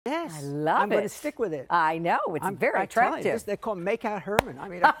Yes. I love it. I'm going to stick with it. I know. It's very attractive. They call Make Out Herman. I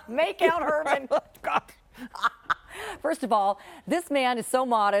mean, Make Out Herman. God. First of all, this man is so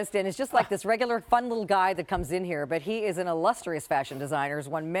modest and is just like this regular fun little guy that comes in here, but he is an illustrious fashion designer, has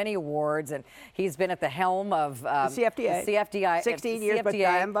won many awards, and he's been at the helm of CFDA. 16 years, but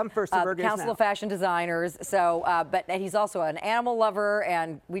I'm first of Council of Fashion Designers. So, but he's also an animal lover,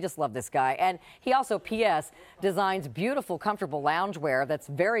 and we just love this guy. And he also, P.S., designs beautiful, comfortable loungewear that's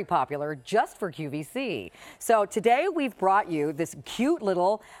very popular just for QVC. So today we've brought you this cute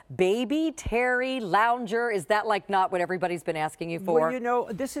little baby Terry lounger. Is that like not what everybody's been asking you for? Well, you know,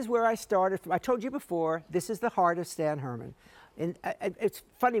 this is where I started. I told you before, this is the heart of Stan Herman. And it's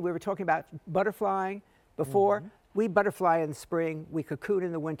funny, we were talking about butterflying before. We butterfly in the spring, we cocoon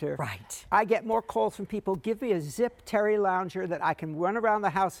in the winter. Right. I get more calls from people, give me a zip Terry lounger that I can run around the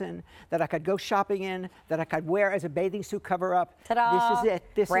house in, that I could go shopping in, that I could wear as a bathing suit cover-up. Ta-da! This is it.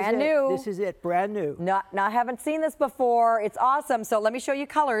 This brand is new. It. This is it. Brand new. Not haven't seen this before. It's awesome. So let me show you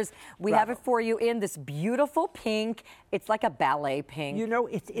colors. We have it for you in this beautiful pink. It's like a ballet pink. You know,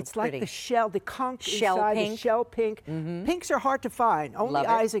 it's like the shell, the conch shell inside, pink. the shell pink. Pinks are hard to find. Only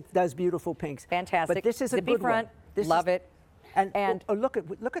Isaac does beautiful pinks. Fantastic. But this is a Zippy good front. one. This Love it. And oh, look at.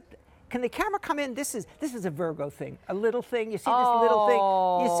 Can the camera come in? This is a Virgo thing, a little thing. You see this little thing?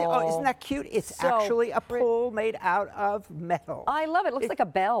 You see? Oh, isn't that cute? It's actually a pull made out of metal. I love it. It looks like a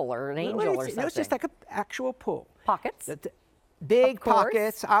bell or an angel or something. No, it's just like an actual pull. Pockets. Big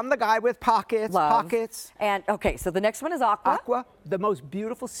pockets. I'm the guy with pockets. Love. Pockets. And okay, so the next one is aqua. Aqua, the most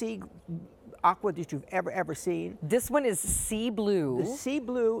beautiful sea aqua that you've ever seen. This one is sea blue. The sea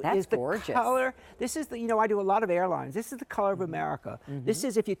blue That's is the gorgeous. color. This is the, you know, I do a lot of airlines. This is the color of America. This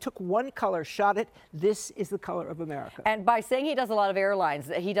is, if you took one color, shot it, this is the color of America. And by saying he does a lot of airlines,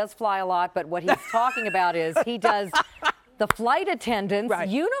 he does fly a lot, but what he's talking about is he does the flight attendants'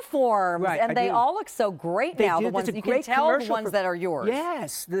 uniforms, and they all look so great now. The ones you can tell the ones that are yours.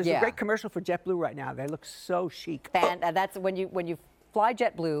 Yes, there's a great commercial for JetBlue right now. They look so chic. And that's when you fly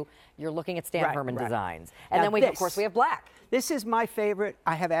JetBlue, you're looking at Stan Herman designs. And then of course we have black. This is my favorite.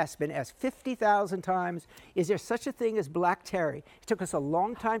 I have been asked 50,000 times, is there such a thing as black terry? It took us a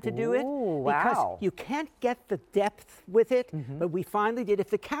long time to do it because you can't get the depth with it, but we finally did. If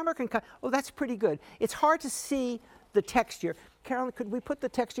the camera can cut, oh, that's pretty good. It's hard to see the texture. Carolyn, could we put the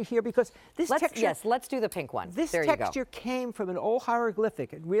texture here? Because this texture... Yes, let's do the pink one. This texture came from an old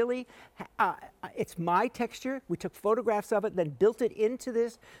hieroglyphic. It really, it's my texture. We took photographs of it, then built it into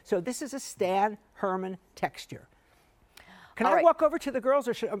this. So this is a Stan Herman texture. Can I walk over to the girls?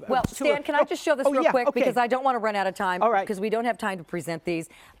 Or should, well, Stan, can I just show this real quick? Because I don't want to run out of time. All right. Because we don't have time to present these.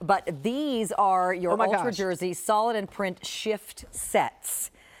 But these are your Ultra Jersey solid and print shift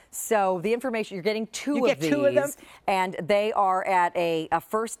sets. So the information, you're getting two of these. You get two of them? And they are at a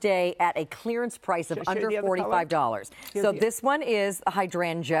first day at a clearance price of under $45. So this one is a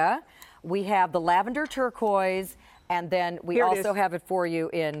hydrangea. We have the lavender turquoise. And then we also have it for you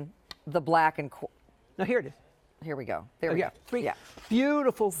in the black and... Now here it is. Here we go. There we go.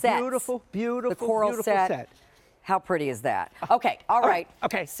 Beautiful, beautiful, beautiful, the coral beautiful set. How pretty is that? Okay, all right.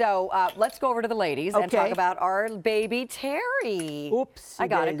 Okay. So let's go over to the ladies and talk about our baby Terry. Oops. I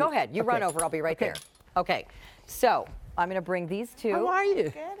got it. Go ahead. You run over. I'll be right there. Okay. So I'm going to bring these two. How are you?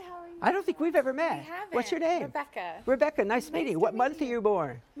 Good. How are you? I don't think we've ever met. We haven't. What's your name? Rebecca. Rebecca, nice meeting you. What month are you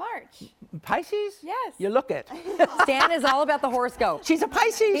born? March. Pisces? Yes. You look it. Stan is all about the horoscope. She's a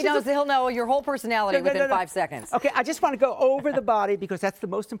Pisces. He'll know your whole personality within 5 seconds. Okay, I just want to go over the body because that's the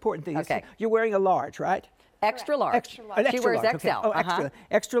most important thing. Okay. You're wearing a large, right? Extra large. Extra large. She wears XL. Okay. Oh,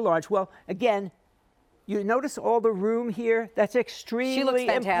 extra large. Well, again, you notice all the room here? That's extremely important. She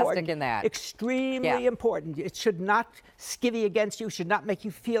looks fantastic in that. Extremely important. It should not skivvy against you, should not make you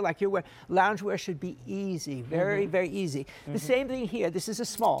feel like you're wearing. Loungewear should be easy, very, very easy. The same thing here. This is a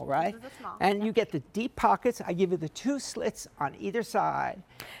small, right? This is a small. And you get the deep pockets. I give you the 2 slits on either side.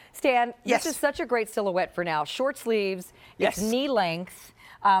 Stan, this is such a great silhouette for now. Short sleeves, it's knee length.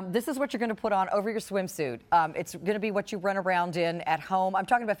 This is what you're going to put on over your swimsuit. It's going to be what you run around in at home. I'm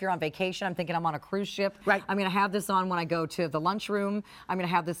talking about if you're on vacation. I'm thinking I'm on a cruise ship. Right. I'm going to have this on when I go to the lunchroom. I'm going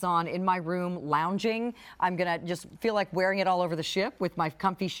to have this on in my room lounging. I'm going to just feel like wearing it all over the ship with my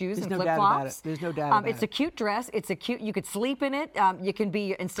comfy shoes and flip-flops. There's no doubt about it. It's a cute dress. It's a cute, you could sleep in it. You can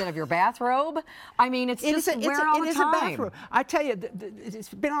be instead of your bathrobe. I mean, it's just wear it all the time. It is a bathrobe. I tell you, it's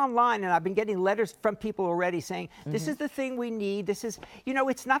been online and I've been getting letters from people already saying, this is the thing we need. This is, you know,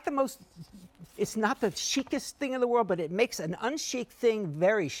 it's not the most, it's not the chicest thing in the world, but it makes an unchic thing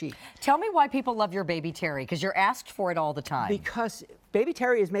very chic. Tell me why people love your baby Terry, because you're asked for it all the time. Because Baby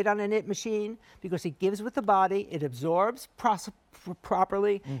Terry is made on a knit machine because it gives with the body, it absorbs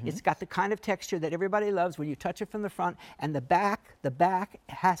properly. It's got the kind of texture that everybody loves when you touch it from the front, and the back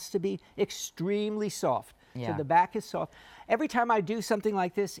has to be extremely soft. So the back is soft. Every time I do something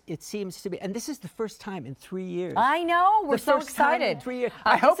like this, it seems to be, and this is the first time in 3 years. I know, we're so excited. In 3 years.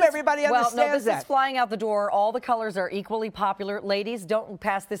 I hope everybody understands that. Well, no, this is flying out the door. All the colors are equally popular. Ladies, don't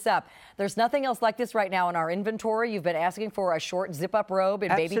pass this up. There's nothing else like this right now in our inventory. You've been asking for a short zip-up robe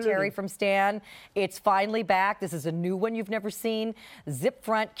in Baby Terry from Stan. It's finally back. This is a new one you've never seen. Zip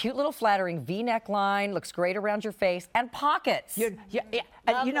front, cute little flattering V-neck line, looks great around your face, and pockets. And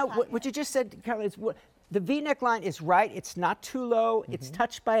you know, what you just said, Carol, is the V-neck line is right. It's not too low. It's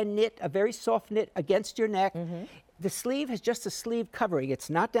touched by a knit, a very soft knit against your neck. The sleeve has just a sleeve covering. It's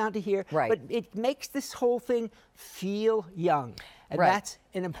not down to here. But it makes this whole thing feel young. And that's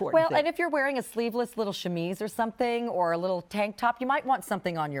an important thing. Well, and if you're wearing a sleeveless little chemise or something, or a little tank top, you might want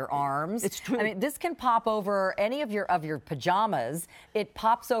something on your arms. It's true. I mean, this can pop over any of your pajamas. It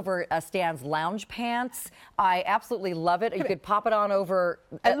pops over Stan's lounge pants. I absolutely love it. You could pop it on over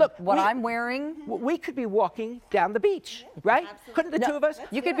what I'm wearing. We could be walking down the beach, right? Couldn't the two of us?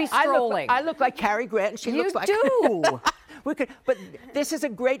 You could be strolling. I look like Cary Grant, and she looks like... You do. We could, but this is a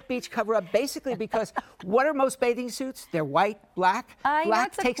great beach cover-up, basically because what are most bathing suits? They're white, black.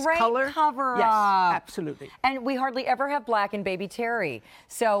 Black takes color. Cover-up. Yes, absolutely. And we hardly ever have black in Baby Terry.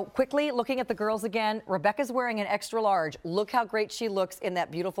 So quickly, looking at the girls again, Rebecca's wearing an extra large. Look how great she looks in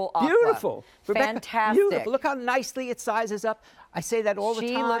that beautiful aqua. Beautiful. Fantastic. Beautiful. Look how nicely it sizes up. I say that all the time.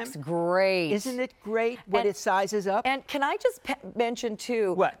 She looks great. Isn't it great when it sizes up? And can I just mention,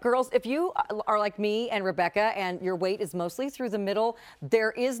 too, girls, if you are like me and Rebecca and your weight is mostly through the middle,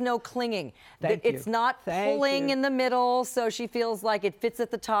 there is no clinging. It's not pulling in the middle, so she feels like it fits at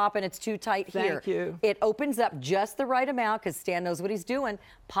the top and it's too tight here. Thank you. It opens up just the right amount because Stan knows what he's doing.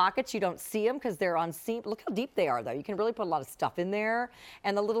 Pockets, you don't see them because they're on seam. Look how deep they are, though. You can really put a lot of stuff in there.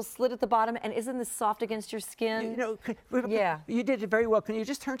 And the little slit at the bottom. And isn't this soft against your skin? You know, you did it very well. Can you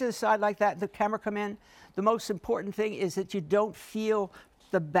just turn to the side like that? The camera come in. The most important thing is that you don't feel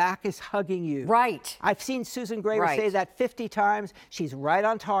the back is hugging you. Right. I've seen Susan Graver say that 50 times. She's right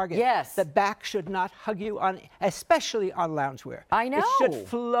on target. Yes. The back should not hug you, especially on loungewear. I know. It should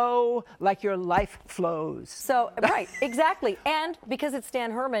flow like your life flows. So, exactly. And because it's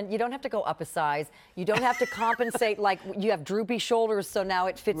Stan Herman, you don't have to go up a size. You don't have to compensate like you have droopy shoulders, so now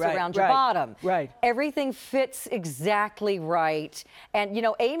it fits around your bottom. Everything fits exactly right. And, you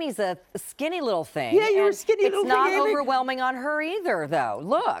know, Amy's a skinny little thing. Yeah, you're a skinny little thing, It's not Amy. overwhelming on her either, though.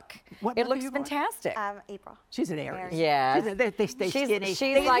 Look, it looks fantastic. April. She's an Aries. Yeah. They stay skinny.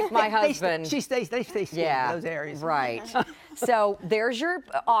 She's like my husband. They stay skinny, those Aries. Right. So there's your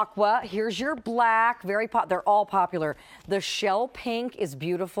aqua. Here's your black. They're all popular. The shell pink is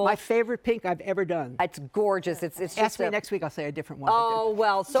beautiful. My favorite pink I've ever done. It's gorgeous. It's just Ask me next week, I'll say a different one. Oh,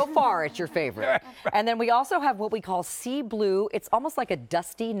 well, so far it's your favorite. And then we also have what we call sea blue. It's almost like a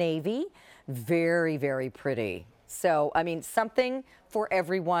dusty navy. Very, very pretty. So, I mean, something for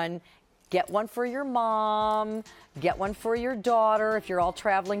everyone. Get one for your mom, get one for your daughter if you're all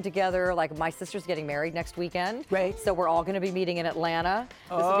traveling together. Like my sister's getting married next weekend. Great. So we're all going to be meeting in Atlanta.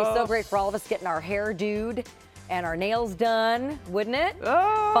 This would be so great for all of us getting our hair dude and our nails done, wouldn't it?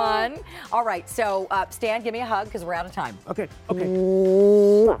 Fun. All right, so Stan, give me a hug because we're out of time. Okay.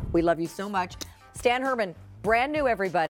 We love you so much. Stan Herman, brand new, everybody.